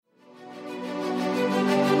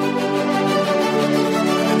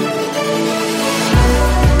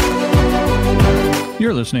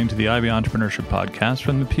You're listening to the Ivy Entrepreneurship Podcast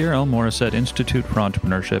from the Pierre L. Morissette Institute for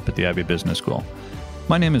Entrepreneurship at the Ivy Business School.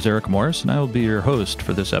 My name is Eric Morris, and I will be your host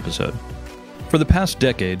for this episode. For the past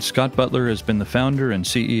decade, Scott Butle has been the founder and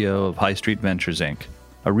CEO of HighStreet Ventures, Inc.,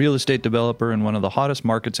 a real estate developer in one of the hottest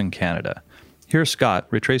markets in Canada. Here's Scott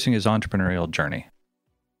retracing his entrepreneurial journey.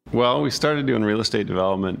 Well, we started doing real estate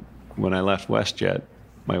development when I left WestJet.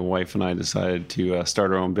 My wife and I decided to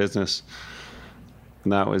start our own business.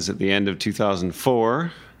 And that was at the end of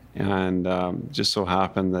 2004. And just so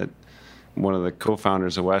happened that one of the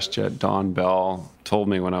co-founders of WestJet, Don Bell, told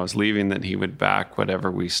me when I was leaving that he would back whatever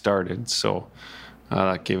we started. So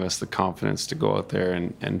that gave us the confidence to go out there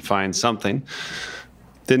and find something.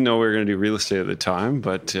 Didn't know we were going to do real estate at the time,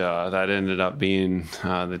 but that ended up being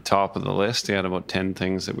the top of the list. They had about 10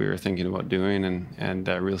 things that we were thinking about doing, and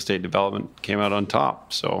real estate development came out on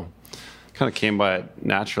top. So kind of came by it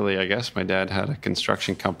naturally, I guess. My dad had a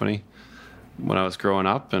construction company when I was growing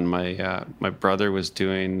up, and my brother was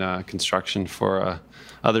doing construction for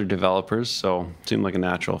other developers, so it seemed like a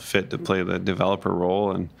natural fit to play the developer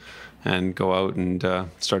role and go out and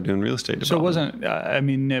start doing real estate development. So it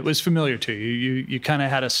wasn't, it was familiar to you. You kind of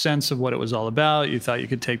had a sense of what it was all about. You thought you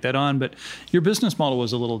could take that on, but your business model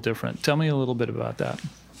was a little different. Tell me a little bit about that.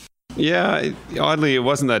 Yeah, oddly, it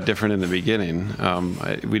wasn't that different in the beginning.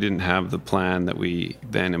 We didn't have the plan that we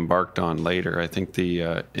then embarked on later. I think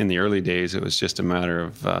in the early days, it was just a matter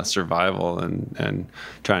of survival and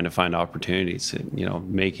trying to find opportunities.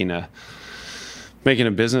 Making a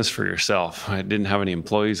business for yourself. I didn't have any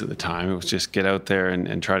employees at the time. It was just get out there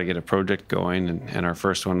and try to get a project going. And our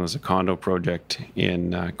first one was a condo project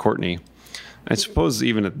in Courtenay. I suppose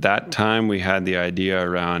even at that time, we had the idea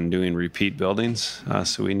around doing repeat buildings.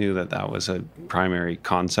 So we knew that was a primary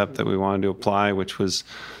concept that we wanted to apply, which was,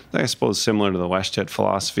 I suppose, similar to the WestJet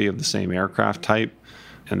philosophy of the same aircraft type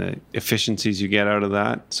and the efficiencies you get out of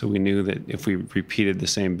that. So we knew that if we repeated the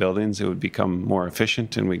same buildings, it would become more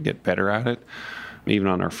efficient and we'd get better at it. Even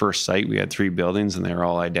on our first site, we had 3 buildings and they were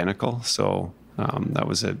all identical. So that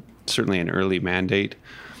was certainly an early mandate.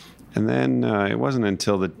 And then it wasn't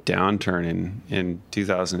until the downturn in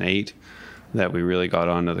 2008 that we really got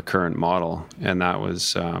onto the current model. And that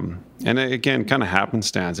was, and again, kind of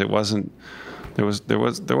happenstance. There wasn't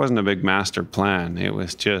a big master plan. It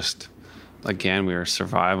was just, again, we were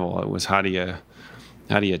survival. It was how do you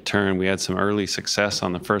turn? We had some early success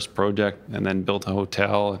on the first project and then built a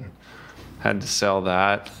hotel and had to sell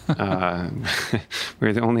that. We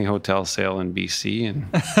were the only hotel sale in BC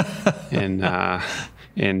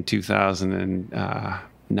in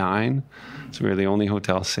 2009. So we were the only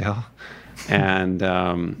hotel sale. And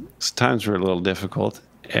times were a little difficult.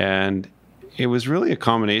 And it was really a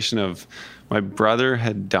combination of my brother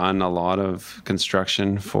had done a lot of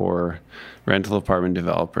construction for rental apartment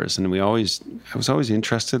developers. And I was always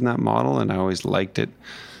interested in that model and I always liked it,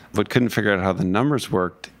 but couldn't figure out how the numbers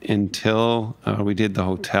worked until we did the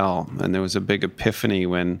hotel. And there was a big epiphany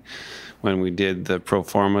when we did the pro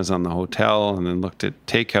formas on the hotel and then looked at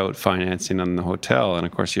takeout financing on the hotel. And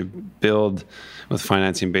of course, you build with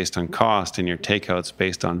financing based on cost and your takeouts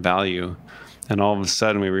based on value. And all of a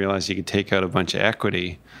sudden, we realized you could take out a bunch of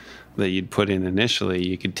equity that you'd put in initially.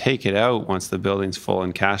 You could take it out once the building's full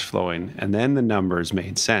and cash flowing, and then the numbers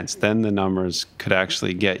made sense. Then the numbers could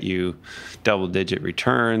actually get you double-digit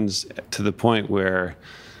returns to the point where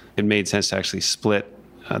it made sense to actually split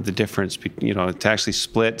the difference, to actually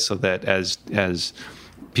split so that as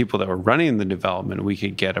people that were running the development, we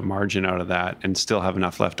could get a margin out of that and still have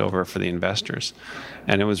enough left over for the investors.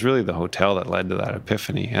 And it was really the hotel that led to that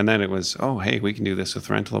epiphany. And then it was, oh, hey, we can do this with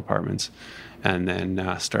rental apartments. And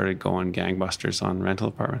then started going gangbusters on rental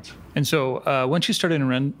apartments. And so once you started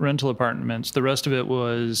in rental apartments, the rest of it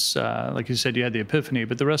was, like you said, you had the epiphany,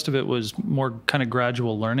 but the rest of it was more kind of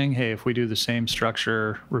gradual learning. Hey, if we do the same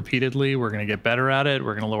structure repeatedly, we're going to get better at it.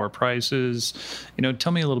 We're going to lower prices.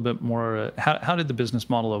 Tell me a little bit more. How did the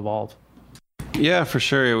business model evolve? Yeah, for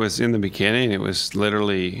sure. It was in the beginning. It was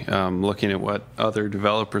literally looking at what other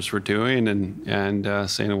developers were doing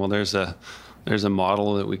and saying, well, there's a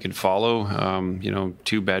model that we could follow,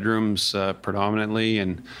 2 bedrooms predominantly,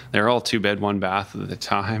 and they're all 2-bed, 1-bath at the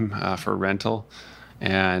time for rental,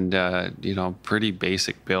 and pretty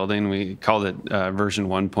basic building. We called it version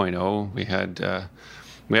 1.0.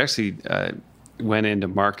 We actually went into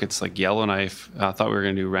markets like Yellowknife. I thought we were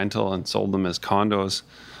going to do rental and sold them as condos,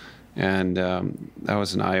 and that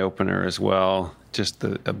was an eye opener as well. Just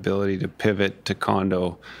the ability to pivot to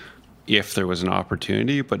condo if there was an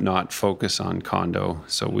opportunity, but not focus on condo.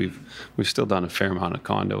 So we've still done a fair amount of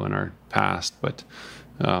condo in our past, but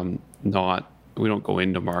not don't go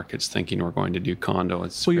into markets thinking we're going to do condo.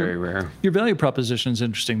 It's very rare. Your value proposition is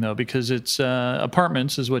interesting though, because it's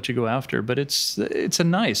apartments is what you go after, but it's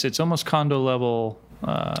it's almost condo level.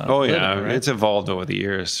 Living, right? It's evolved over the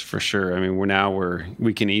years for sure. I mean,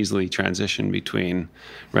 we can easily transition between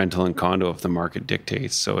rental and condo if the market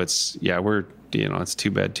dictates. So it's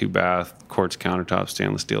 2-bed, 2-bath, quartz countertops,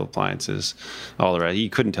 stainless steel appliances, all the rest. You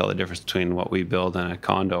couldn't tell the difference between what we build and a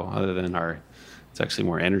condo, other than it's actually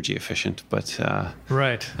more energy efficient. But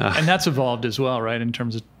right, and that's evolved as well, right? In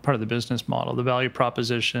terms of part of the business model, the value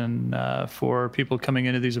proposition for people coming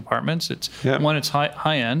into these apartments. It's one, it's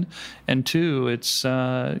high end, and two, it's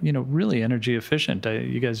really energy efficient.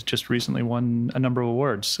 You guys just recently won a number of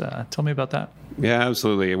awards. Tell me about that. Yeah,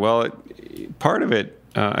 absolutely. Well, part of it,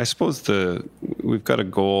 I suppose we've got a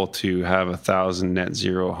goal to have 1,000 net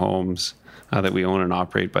zero homes that we own and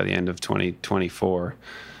operate by the end of 2024,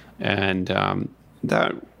 and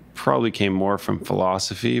that probably came more from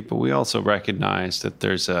philosophy, but we also recognize that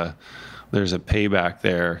there's a payback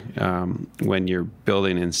there when you're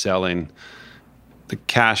building and selling. The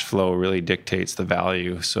cash flow really dictates the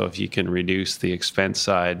value. So if you can reduce the expense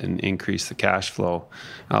side and increase the cash flow,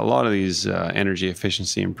 a lot of these energy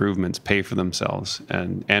efficiency improvements pay for themselves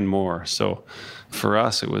and more. So for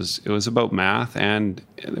us, it was about math, and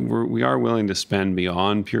we are willing to spend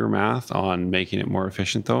beyond pure math on making it more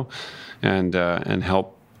efficient, though, and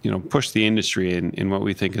help push the industry in what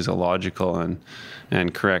we think is a logical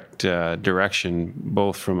and correct direction,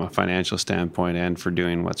 both from a financial standpoint and for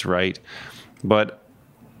doing what's right. But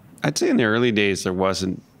I'd say in the early days there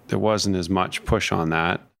wasn't as much push on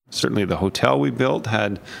that. Certainly the hotel we built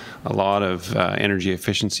had a lot of energy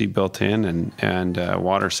efficiency built in and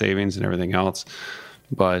water savings and everything else.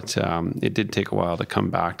 But it did take a while to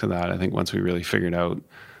come back to that. I think once we really figured out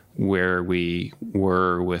where we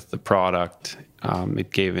were with the product,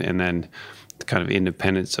 it gave it, and then the kind of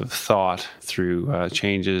independence of thought through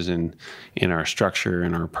changes in our structure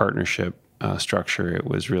and our partnership structure. It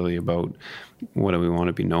was really about what do we want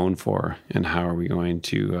to be known for, and how are we going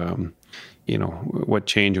to, what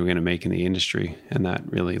change are we going to make in the industry, and that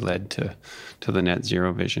really led to the net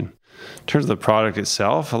zero vision. In terms of the product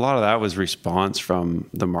itself, a lot of that was response from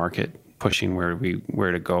the market pushing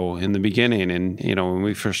where to go in the beginning. And when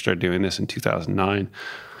we first started doing this in 2009,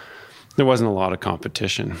 there wasn't a lot of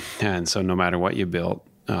competition, and so no matter what you built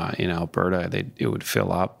in Alberta, it would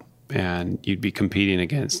fill up, and you'd be competing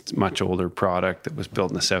against much older product that was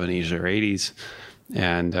built in the 70s or 80s,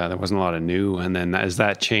 and there wasn't a lot of new. And then as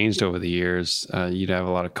that changed over the years, you'd have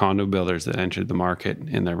a lot of condo builders that entered the market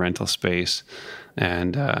in the rental space,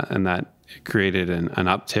 and that created an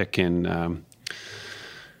uptick in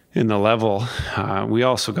the level. We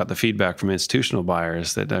also got the feedback from institutional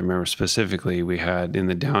buyers that I remember specifically we had in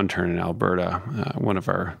the downturn in Alberta, one of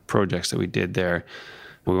our projects that we did there,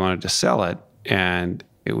 we wanted to sell it, and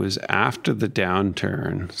it was after the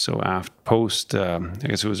downturn, so post, I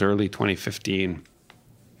guess it was early 2015,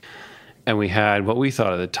 and we had what we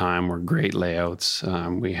thought at the time were great layouts.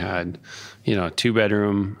 We had,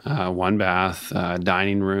 2-bedroom, 1-bath,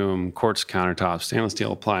 dining room, quartz countertops, stainless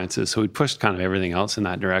steel appliances. So we pushed kind of everything else in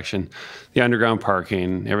that direction. The underground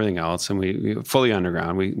parking, everything else, and we fully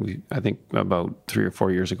underground. We I think about 3 or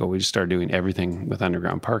 4 years ago, we just started doing everything with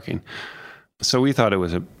underground parking. So we thought it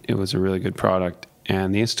was a really good product.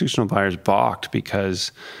 And the institutional buyers balked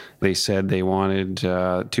because they said they wanted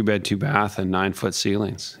 2-bed, 2-bath, and 9-foot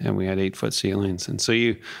ceilings, and we had 8-foot ceilings. And so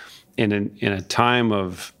you, in a time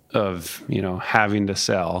of having to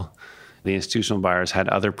sell, the institutional buyers had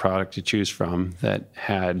other product to choose from that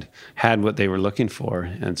had what they were looking for,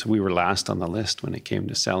 and so we were last on the list when it came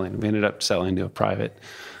to selling. We ended up selling to a private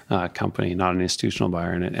company, not an institutional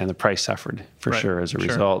buyer, and the price suffered for sure as a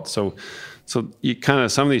result. So you kind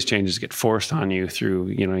of, some of these changes get forced on you through,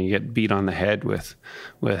 you get beat on the head with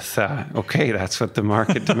okay, that's what the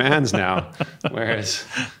market demands now. Whereas,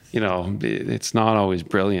 it's not always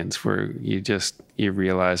brilliance, where you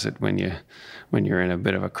realize it when you're in a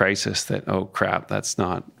bit of a crisis that, oh crap, that's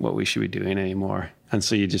not what we should be doing anymore. And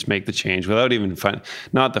so you just make the change without even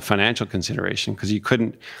not the financial consideration, because you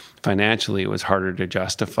couldn't financially, it was harder to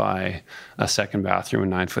justify a second bathroom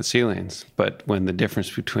and 9-foot ceilings. But when the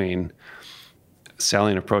difference between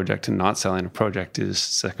selling a project and not selling a project is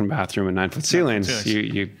second bathroom and 9-foot ceilings,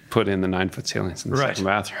 you put in the 9-foot ceilings in the second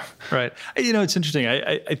bathroom. Right. It's interesting.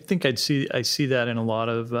 I think I see that in a lot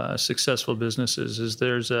of successful businesses. Is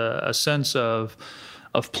there's a sense of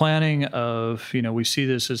planning, of we see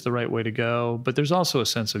this as the right way to go, but there's also a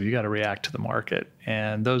sense of you got to react to the market,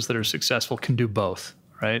 and those that are successful can do both,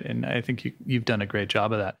 right? And I think you've done a great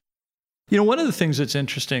job of that. One of the things that's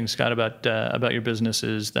interesting, Scott, about your business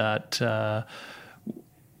is that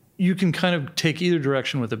you can kind of take either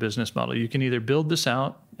direction with a business model. You can either build this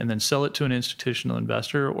out and then sell it to an institutional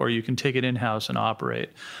investor, or you can take it in-house and operate.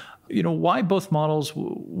 Why both models?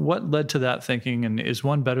 What led to that thinking, and is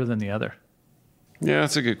one better than the other? Yeah,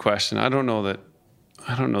 that's a good question. I don't know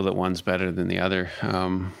that one's better than the other.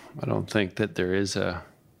 I don't think that there is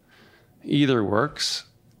either works.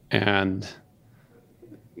 And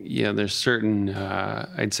there's certain,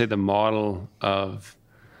 I'd say the model of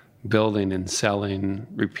building and selling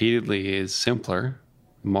repeatedly is simpler.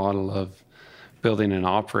 The model of building and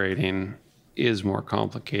operating is more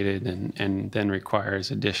complicated and then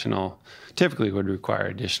typically would require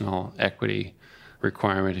additional equity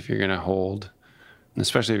requirement if you're going to hold,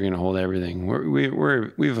 especially if you're going to hold everything.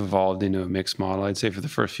 We've evolved into a mixed model. I'd say for the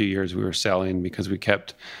first few years we were selling because we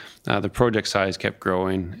kept the project size kept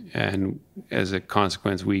growing, and as a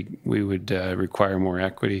consequence, we would require more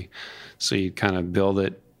equity. So you'd kind of build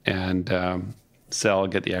it and sell,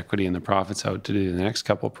 get the equity and the profits out to do the next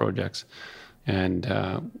couple of projects,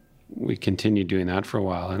 and we continued doing that for a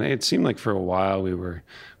while. And it seemed like for a while we were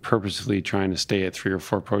purposefully trying to stay at 3 or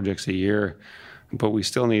 4 projects a year, but we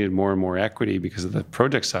still needed more and more equity because of the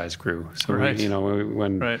project size grew. So right.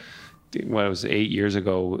 When it was 8 years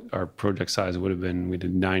ago, our project size would have been, we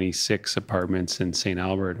did 96 apartments in St.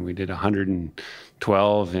 Albert, and we did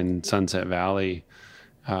 112 in Sunset Valley.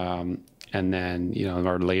 And then,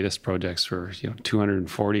 our latest projects were,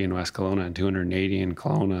 240 in West Kelowna and 280 in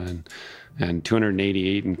Kelowna and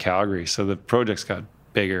 288 in Calgary. So the projects got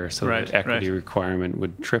bigger, so the equity requirement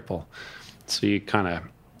would triple. So you kind of,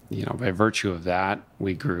 by virtue of that,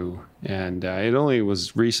 we grew. And it only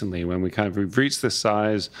was recently when we've reached this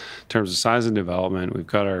size, in terms of size and development, we've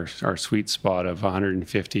got our sweet spot of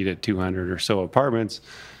 150 to 200 or so apartments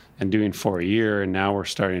and doing 4 a year. And now we're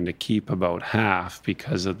starting to keep about half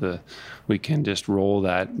because of we can just roll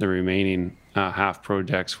the remaining half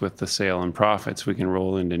projects with the sale and profits. We can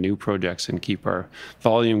roll into new projects and keep our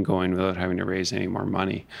volume going without having to raise any more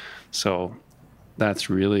money. So that's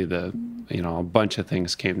really a bunch of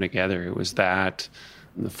things came together. It was that,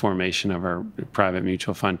 the formation of our private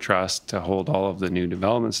mutual fund trust to hold all of the new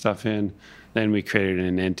development stuff in. Then we created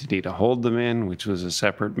an entity to hold them in, which was a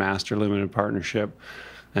separate master limited partnership.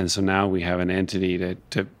 And so now we have an entity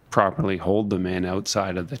to properly hold them in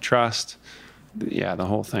outside of the trust. Yeah, the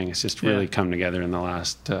whole thing has just really come together in the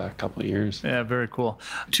last couple of years. Yeah, very cool.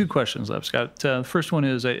 2 questions left, Scott. The first one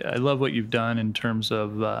is, I love what you've done in terms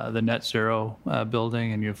of the net zero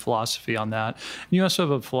building and your philosophy on that. And you also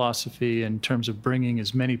have a philosophy in terms of bringing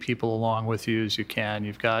as many people along with you as you can.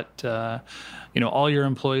 You've got, all your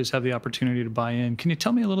employees have the opportunity to buy in. Can you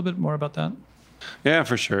tell me a little bit more about that? Yeah,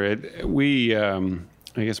 for sure.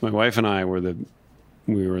 I guess my wife and I were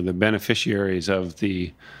the beneficiaries of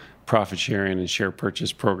the profit sharing and share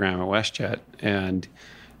purchase program at WestJet, and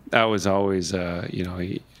that was always I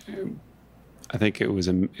think it was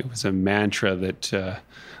a mantra that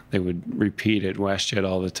they would repeat at WestJet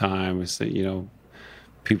all the time, is that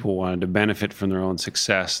people wanted to benefit from their own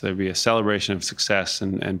success. There'd be a celebration of success,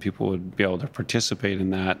 and people would be able to participate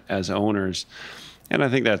in that as owners. And I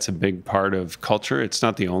think that's a big part of culture. It's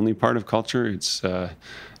not the only part of culture. It's Don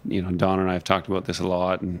and I have talked about this a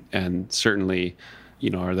lot, and certainly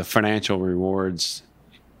are the financial rewards,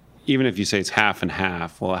 even if you say it's half and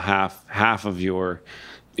half, well, half of your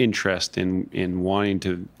interest in wanting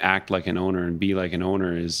to act like an owner and be like an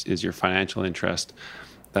owner is your financial interest.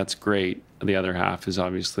 That's great. The other half is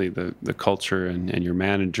obviously the culture and your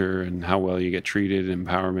manager and how well you get treated,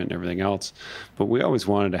 empowerment and everything else. But we always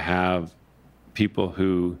wanted to have people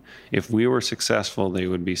who, if we were successful, they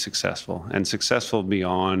would be successful, and successful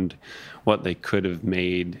beyond what they could have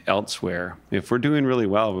made elsewhere. If we're doing really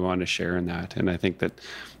well, we want to share in that. And I think that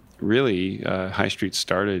really HighStreet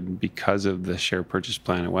started because of the share purchase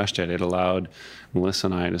plan at WestJet. It allowed Melissa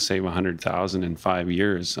and I to save $100,000 in 5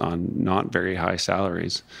 years on not very high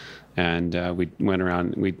salaries. And we went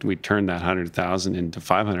around, we turned that $100,000 into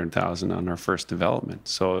 $500,000 on our first development.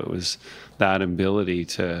 So it was that ability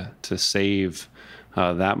to save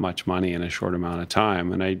that much money in a short amount of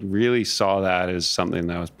time. And I really saw that as something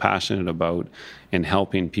that I was passionate about in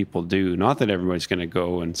helping people do. Not that everybody's going to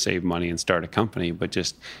go and save money and start a company, but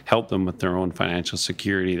just help them with their own financial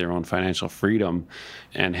security, their own financial freedom.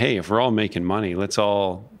 And hey, if we're all making money, let's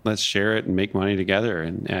share it and make money together.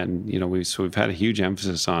 And we've had a huge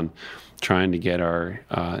emphasis on trying to get our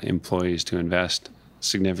employees to invest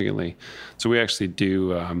significantly. So we actually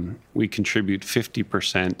we contribute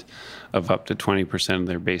 50% of up to 20% of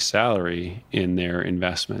their base salary in their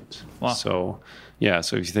investment. Wow. So, Yeah.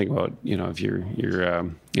 So if you think about,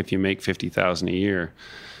 if you make 50,000 a year,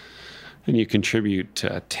 and you contribute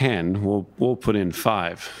 10, we'll put in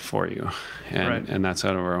 5 for you, and that's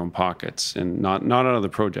out of our own pockets, and not out of the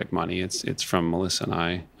project money. It's from Melissa and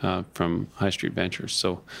I from HighStreet Ventures.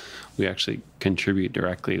 So we actually contribute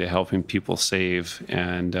directly to helping people save,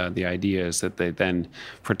 and the idea is that they then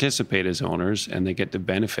participate as owners and they get to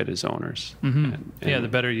benefit as owners. Mm-hmm. And the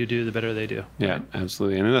better you do, the better they do. Yeah, right?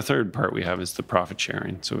 Absolutely. And then the third part we have is the profit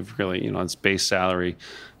sharing. So we've really, it's base salary,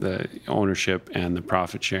 the ownership, and the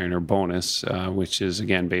profit sharing or bonus, which is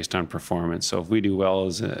again based on performance. So if we do well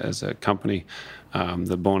as a company,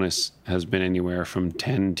 the bonus has been anywhere from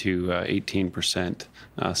 10 to 18%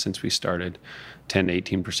 since we started. 10 to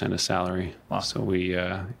 18% of salary. Wow. So we,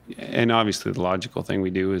 and obviously the logical thing we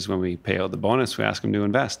do is when we pay out the bonus, we ask them to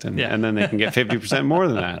invest, and then they can get 50% more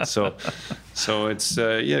than that. So it's,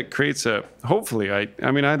 it creates hopefully,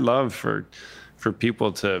 I'd love for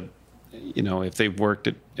people to, if they've worked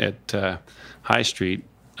at HighStreet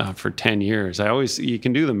for 10 years, you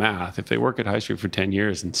can do the math. If they work at HighStreet for 10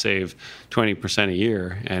 years and save 20% a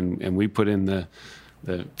year, and we put in the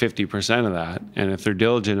 50% of that, and if they're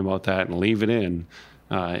diligent about that and leave it in,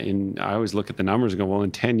 I always look at the numbers and go, well, in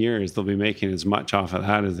 10 years they'll be making as much off of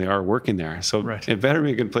that as they are working there. So It better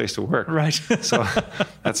be a good place to work. Right. So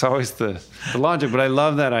that's always the logic. But I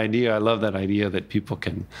love that idea. I love that idea that people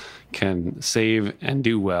can save and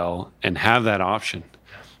do well and have that option,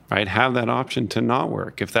 right? Have that option to not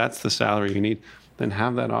work. If that's the salary you need, then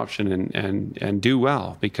have that option and do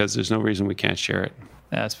well, because there's no reason we can't share it.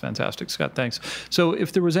 That's fantastic, Scott. Thanks. So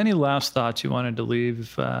if there was any last thoughts you wanted to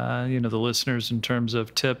leave, the listeners in terms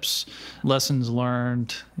of tips, lessons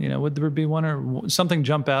learned, would there be one or something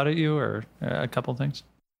jump out at you, or a couple of things?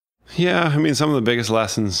 Yeah, some of the biggest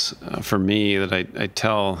lessons for me that I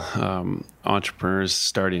tell entrepreneurs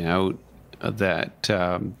starting out, that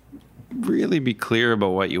really be clear about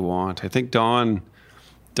what you want. I think Don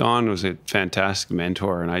was a fantastic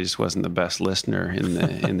mentor, and I just wasn't the best listener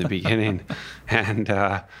in the beginning. And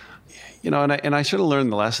and I should have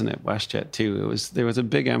learned the lesson at WestJet too. There was a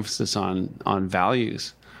big emphasis on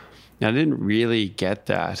values. Now, I didn't really get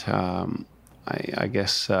that. I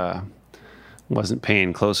guess wasn't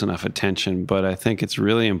paying close enough attention, but I think it's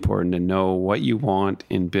really important to know what you want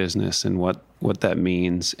in business and what that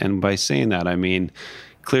means. And by saying that, I mean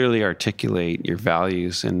clearly articulate your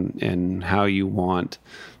values and how you want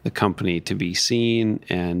the company to be seen,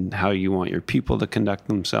 and how you want your people to conduct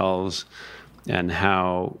themselves, and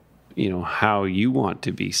how you want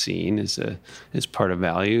to be seen is part of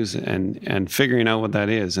values, and figuring out what that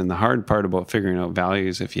is. And the hard part about figuring out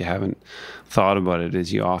values, if you haven't thought about it,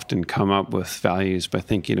 is you often come up with values by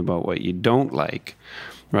thinking about what you don't like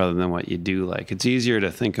rather than what you do like. It's easier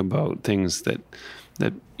to think about things that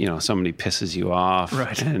somebody pisses you off,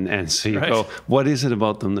 right? And so you go, what is it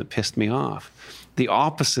about them that pissed me off? The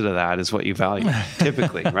opposite of that is what you value,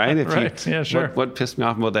 typically, right? What pissed me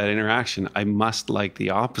off about that interaction? I must like the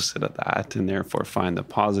opposite of that, and therefore find the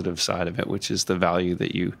positive side of it, which is the value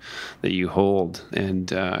that you hold.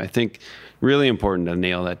 And I think really important to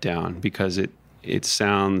nail that down, because it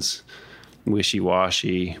sounds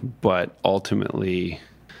wishy-washy, but ultimately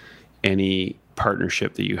any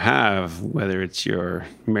partnership that you have, whether it's your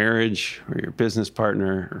marriage or your business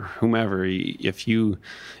partner or whomever, if you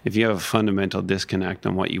have a fundamental disconnect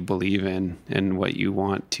on what you believe in and how you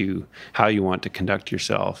want to conduct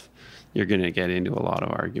yourself, you're going to get into a lot of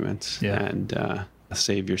arguments and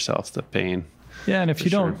save yourself the pain. Yeah, and if you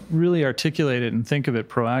don't really articulate it and think of it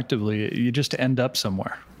proactively, you just end up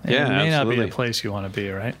somewhere. And it may not be the place you want to be,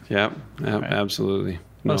 right? Yep, right. Absolutely.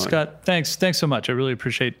 Well, Scott, thanks so much. I really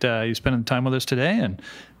appreciate you spending time with us today, and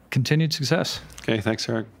continued success. Okay, thanks,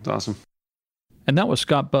 Eric. It's awesome. And that was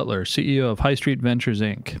Scott Butle, CEO of HighStreet Ventures,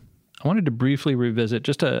 Inc. I wanted to briefly revisit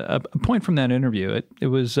just a point from that interview.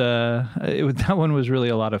 That one was really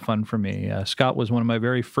a lot of fun for me. Scott was one of my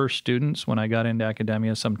very first students when I got into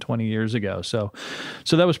academia some 20 years ago. So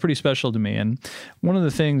that was pretty special to me. And one of the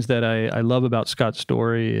things that I love about Scott's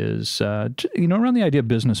story is, around the idea of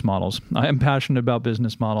business models. I am passionate about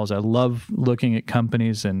business models. I love looking at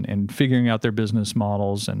companies and figuring out their business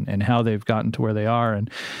models and how they've gotten to where they are. And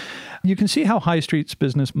you can see how HighStreet's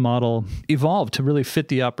business model evolved to really fit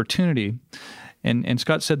the opportunity. And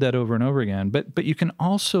Scott said that over and over again. But you can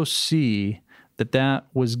also see that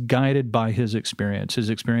was guided by his experience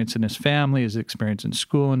in his family, his experience in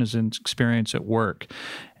school, and his experience at work.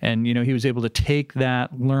 And, he was able to take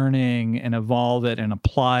that learning and evolve it and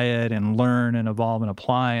apply it and learn and evolve and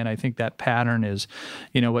apply. And I think that pattern is,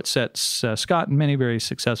 what sets Scott and many very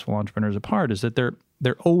successful entrepreneurs apart, is that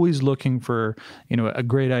they're always looking for, a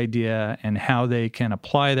great idea and how they can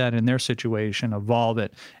apply that in their situation, evolve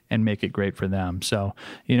it, and make it great for them. So,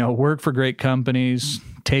 work for great companies,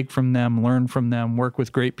 take from them, learn from them, work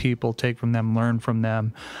with great people, take from them, learn from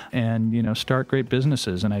them, and, start great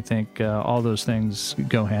businesses. And I think all those things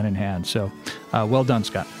go hand in hand. So well done,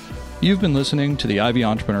 Scott. You've been listening to the Ivy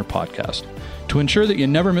Entrepreneur Podcast. To ensure that you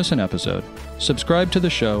never miss an episode, subscribe to the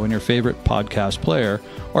show in your favorite podcast player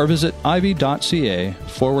or visit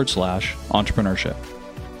ivy.ca/entrepreneurship.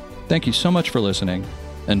 Thank you so much for listening.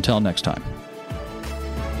 Until next time.